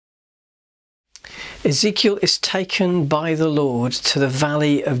Ezekiel is taken by the Lord to the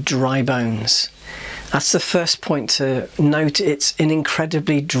valley of dry bones. That's the first point to note. It's an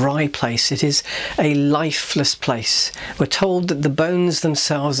incredibly dry place. It is a lifeless place. We're told that the bones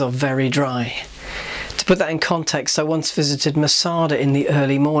themselves are very dry. To put that in context, I once visited Masada in the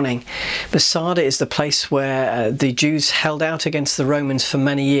early morning. Masada is the place where the Jews held out against the Romans for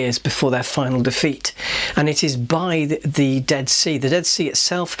many years before their final defeat. And it is by the Dead Sea. The Dead Sea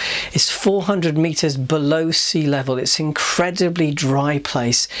itself is 400 meters below sea level. It's an incredibly dry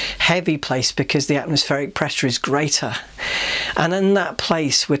place, heavy place, because the atmospheric pressure is greater. And in that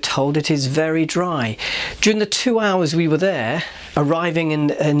place, we're told it is very dry. During the 2 hours we were there, arriving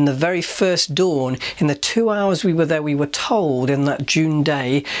in the very first dawn, in the 2 hours we were there, we were told in that June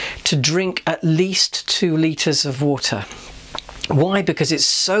day to drink at least 2 litres of water. Why? Because it's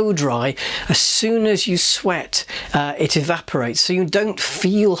so dry, as soon as you sweat, it evaporates. So you don't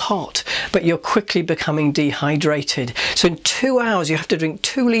feel hot, but you're quickly becoming dehydrated. So in 2 hours, you have to drink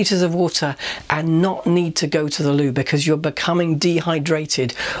 2 litres of water and not need to go to the loo, because you're becoming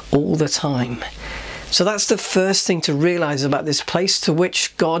dehydrated all the time. So that's the first thing to realize about this place to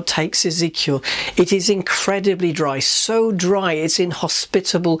which God takes Ezekiel. It is incredibly dry, so dry it's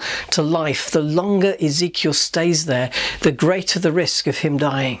inhospitable to life. The longer Ezekiel stays there, the greater the risk of him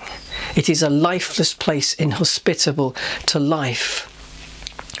dying. It is a lifeless place, inhospitable to life.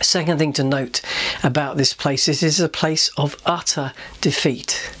 Second thing to note about this place, it is a place of utter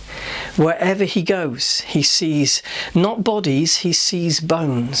defeat. Wherever he goes, he sees not bodies, he sees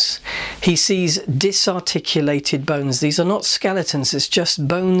bones. He sees disarticulated bones. These are not skeletons, it's just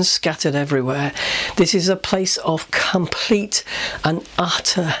bones scattered everywhere. This is a place of complete and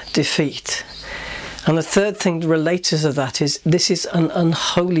utter defeat. And the third thing related to that is this is an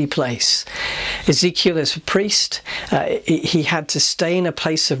unholy place. Ezekiel is a priest. He had to stay in a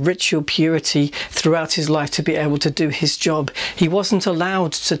place of ritual purity throughout his life to be able to do his job. He wasn't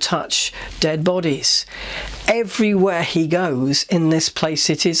allowed to touch dead bodies. Everywhere he goes in this place,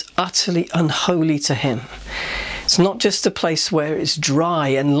 it is utterly unholy to him. It's not just a place where it's dry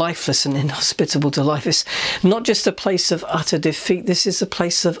and lifeless and inhospitable to life. It's not just a place of utter defeat. This is a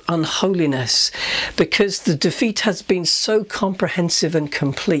place of unholiness, because the defeat has been so comprehensive and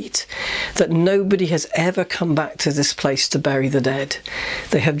complete that nobody has ever come back to this place to bury the dead.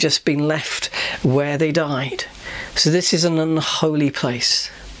 They have just been left where they died. So this is an unholy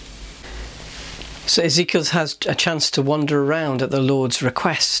place. So Ezekiel has a chance to wander around at the Lord's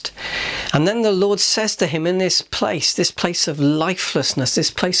request. And then the Lord says to him in this place of lifelessness,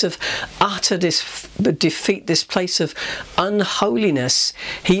 this place of utter defeat, this place of unholiness,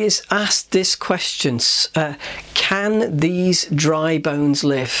 he is asked this question, can these dry bones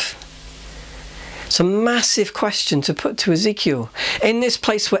live? It's a massive question to put to Ezekiel. In this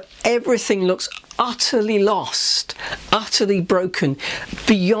place where everything looks utterly lost, utterly broken,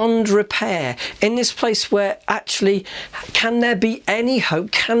 beyond repair, in this place where actually, can there be any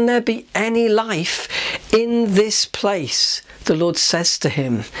hope? Can there be any life in this place? The Lord says to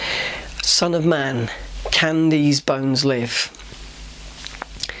him, Son of man, can these bones live?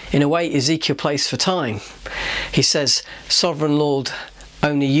 In a way, Ezekiel plays for time. He says, Sovereign Lord,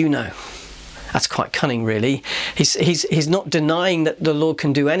 only you know. That's quite cunning, really. He's not denying that the Lord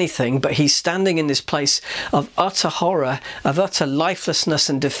can do anything, but he's standing in this place of utter horror, of utter lifelessness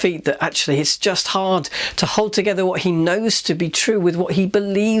and defeat, that actually it's just hard to hold together what he knows to be true with what he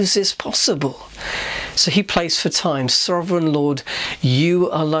believes is possible. So he plays for time. Sovereign Lord, you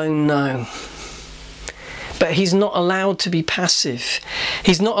alone know. But he's not allowed to be passive.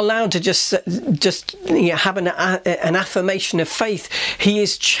 He's not allowed to just have an affirmation of faith. He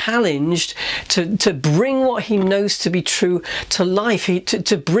is challenged to bring what he knows to be true to life,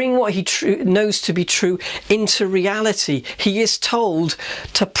 to bring what he knows to be true into reality. He is told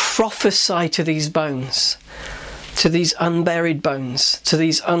to prophesy to these bones, to these unburied bones, to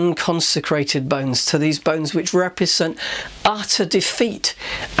these unconsecrated bones, to these bones which represent utter defeat,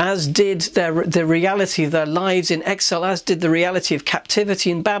 as did the reality of their lives in exile, as did the reality of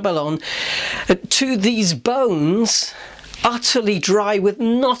captivity in Babylon. To these bones, utterly dry with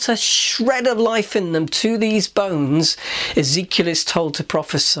not a shred of life in them, to these bones Ezekiel is told to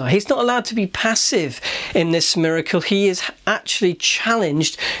prophesy. He's not allowed to be passive in this miracle. He is actually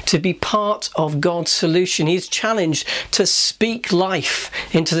challenged to be part of God's solution. He is challenged to speak life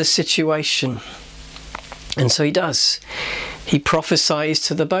into the situation. And so he does. He prophesies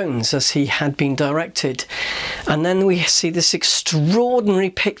to the bones as he had been directed. And then we see this extraordinary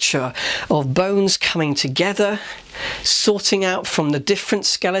picture of bones coming together, sorting out from the different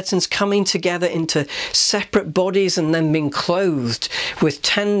skeletons coming together into separate bodies and then being clothed with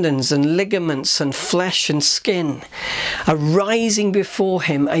tendons and ligaments and flesh and skin, arising before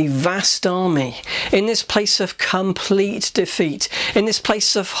him a vast army in this place of complete defeat, in this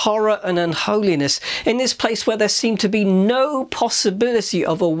place of horror and unholiness, in this place where there seemed to be no possibility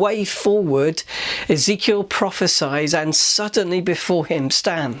of a way forward. Ezekiel prophesies, and suddenly before him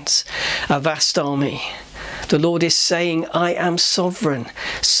stands a vast army. The Lord is saying, I am sovereign,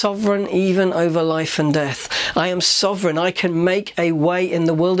 sovereign even over life and death. I am sovereign. I can make a way in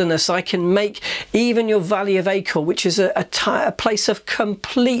the wilderness. I can make even your valley of Achor, which is a place of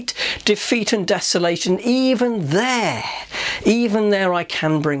complete defeat and desolation. Even there I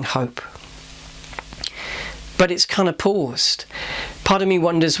can bring hope. But it's kind of paused. Part of me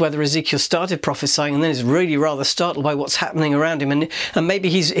wonders whether Ezekiel started prophesying and then is really rather startled by what's happening around him, and maybe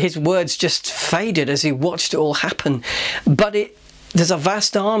his words just faded as he watched it all happen. But there's a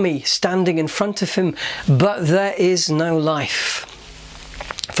vast army standing in front of him, but there is no life.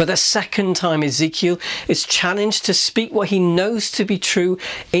 For the second time, Ezekiel is challenged to speak what he knows to be true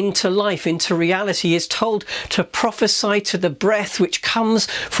into life, into reality. He is told to prophesy to the breath which comes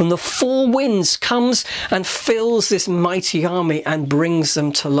from the four winds, comes and fills this mighty army and brings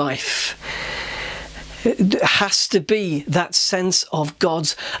them to life. It has to be that sense of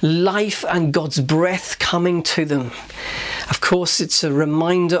God's life and God's breath coming to them. Of course, it's a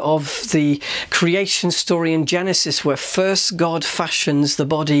reminder of the creation story in Genesis, where first God fashions the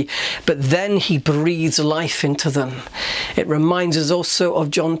body, but then he breathes life into them. It reminds us also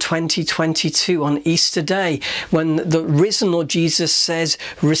of John 20:22 on Easter Day, when the risen Lord Jesus says,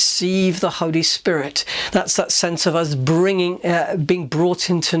 receive the Holy Spirit. That's that sense of us being brought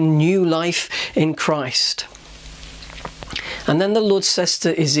into new life in Christ. And then the Lord says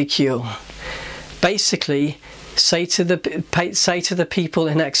to Ezekiel, basically, say to the people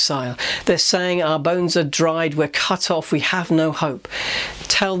in exile, they're saying, our bones are dried, we're cut off, we have no hope.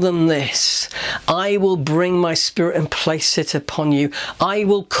 Tell them this: I will bring my Spirit and place it upon you. I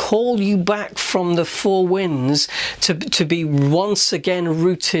will call you back from the four winds to be once again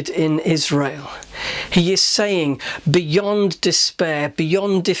rooted in Israel. He is saying, beyond despair,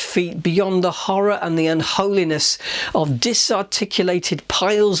 beyond defeat, beyond the horror and the unholiness of disarticulated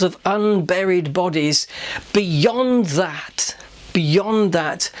piles of unburied bodies, beyond that,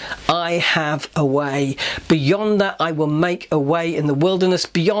 I have a way. Beyond that, I will make a way in the wilderness.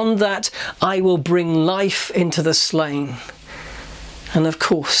 Beyond that, I will bring life into the slain. And of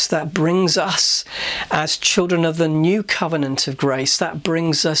course, that brings us, as children of the new covenant of grace, that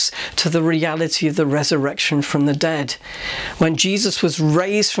brings us to the reality of the resurrection from the dead. When Jesus was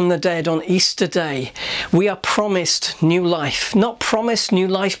raised from the dead on Easter Day, we are promised new life. Not promised new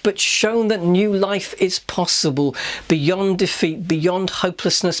life, but shown that new life is possible beyond defeat, beyond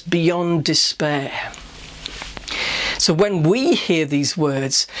hopelessness, beyond despair. So when we hear these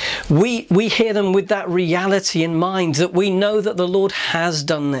words, we hear them with that reality in mind, that we know that the Lord has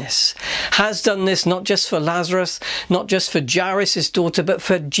done this not just for Lazarus, not just for Jairus' daughter, but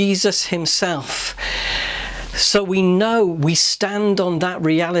for Jesus himself. So we know, we stand on that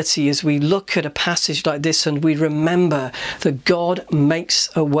reality as we look at a passage like this, and we remember that God makes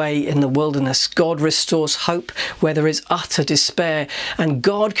a way in the wilderness. God restores hope where there is utter despair, and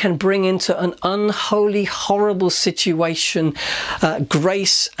God can bring into an unholy, horrible situation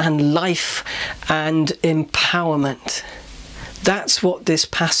grace and life and empowerment. That's what this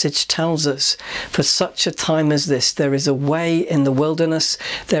passage tells us. For such a time as this, there is a way in the wilderness.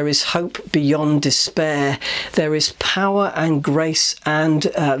 There is hope beyond despair. There is power and grace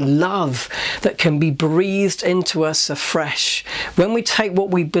and love that can be breathed into us afresh when we take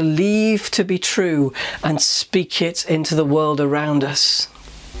what we believe to be true and speak it into the world around us.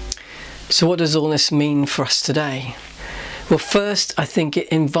 So what does all this mean for us today? Well, first, I think it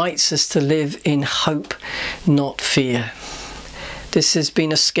invites us to live in hope, not fear. This has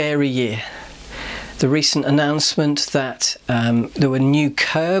been a scary year. The recent announcement that there were new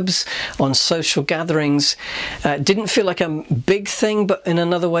curbs on social gatherings didn't feel like a big thing, but in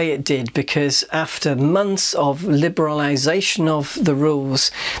another way it did, because after months of liberalisation of the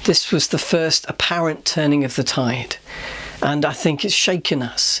rules, this was the first apparent turning of the tide. And I think it's shaken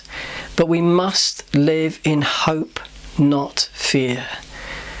us. But we must live in hope, not fear.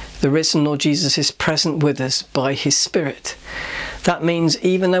 The risen Lord Jesus is present with us by his Spirit. That means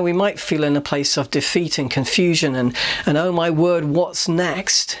even though we might feel in a place of defeat and confusion and oh my word, what's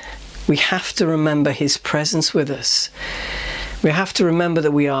next? We have to remember his presence with us. We have to remember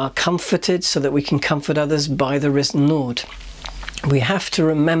that we are comforted so that we can comfort others by the risen Lord. we have to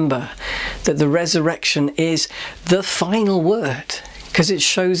remember that the resurrection is the final word, because it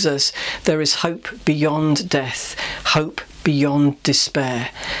shows us there is hope beyond death, hope beyond despair.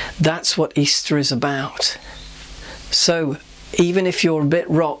 That's what Easter is about. So even if you're a bit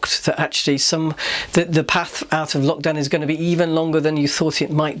rocked that actually the path out of lockdown is going to be even longer than you thought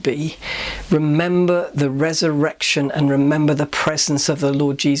it might be, remember the resurrection and remember the presence of the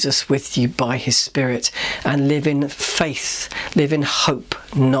Lord Jesus with you by his Spirit, and live in faith, live in hope,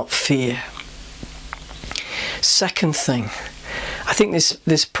 not fear. Second thing, I think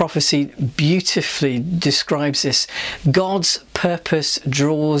this prophecy beautifully describes this. God's purpose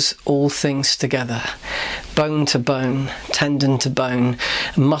draws all things together. Bone to bone, tendon to bone,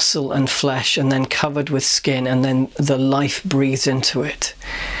 muscle and flesh, and then covered with skin, and then the life breathes into it.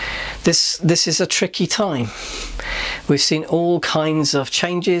 This is a tricky time. We've seen all kinds of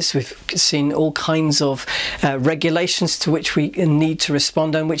changes, we've seen all kinds of regulations to which we need to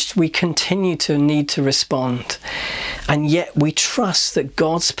respond, and which we continue to need to respond. And yet we trust that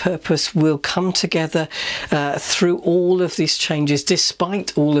God's purpose will come together through all of these changes,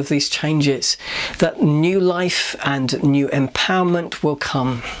 despite all of these changes, that new life and new empowerment will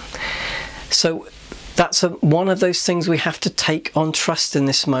come. So that's one of those things we have to take on trust in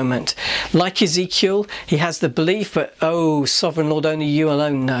this moment. Like Ezekiel, he has the belief, but oh, sovereign Lord, only you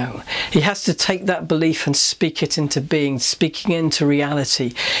alone know. He has to take that belief and speak it into being, speaking into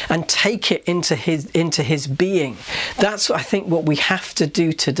reality, and take it into his being. That's, I think, what we have to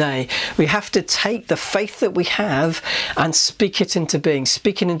do today. We have to take the faith that we have and speak it into being,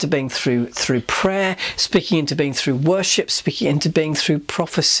 speaking into being through prayer, speaking into being through worship, speaking into being through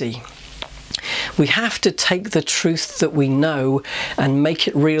prophecy. We have to take the truth that we know and make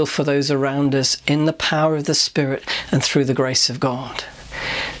it real for those around us in the power of the Spirit and through the grace of God.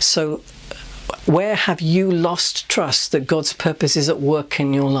 So where have you lost trust that God's purpose is at work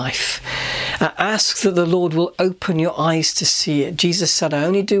in your life? Ask that the Lord will open your eyes to see it. Jesus said, I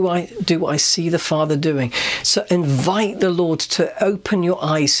only do what I see the Father doing. So invite the Lord to open your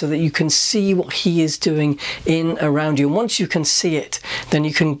eyes so that you can see what he is doing in around you. And once you can see it, then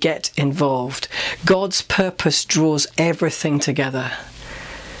you can get involved. God's purpose draws everything together.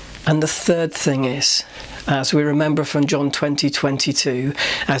 And the third thing is, as we remember from John 20:22,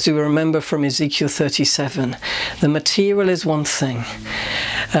 as we remember from Ezekiel 37, the material is one thing.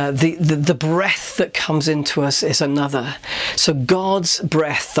 The breath that comes into us is another. So God's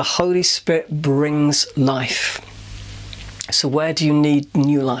breath, the Holy Spirit, brings life. So where do you need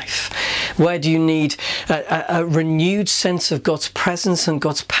new life? Where do you need a renewed sense of God's presence and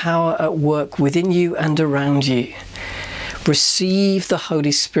God's power at work within you and around you? Receive the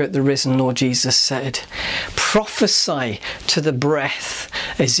Holy Spirit, the risen Lord Jesus said. Prophesy to the breath,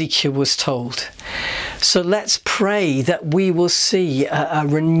 Ezekiel was told. So let's pray that we will see a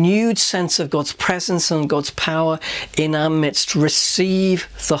renewed sense of God's presence and God's power in our midst. Receive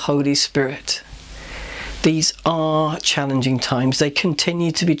the Holy Spirit. These are challenging times. They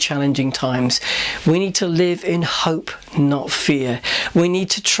continue to be challenging times. We need to live in hope, not fear. We need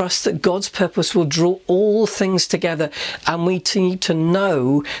to trust that God's purpose will draw all things together, and we need to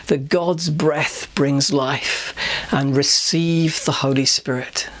know that God's breath brings life, and receive the Holy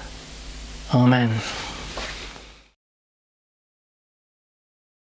Spirit. Amen.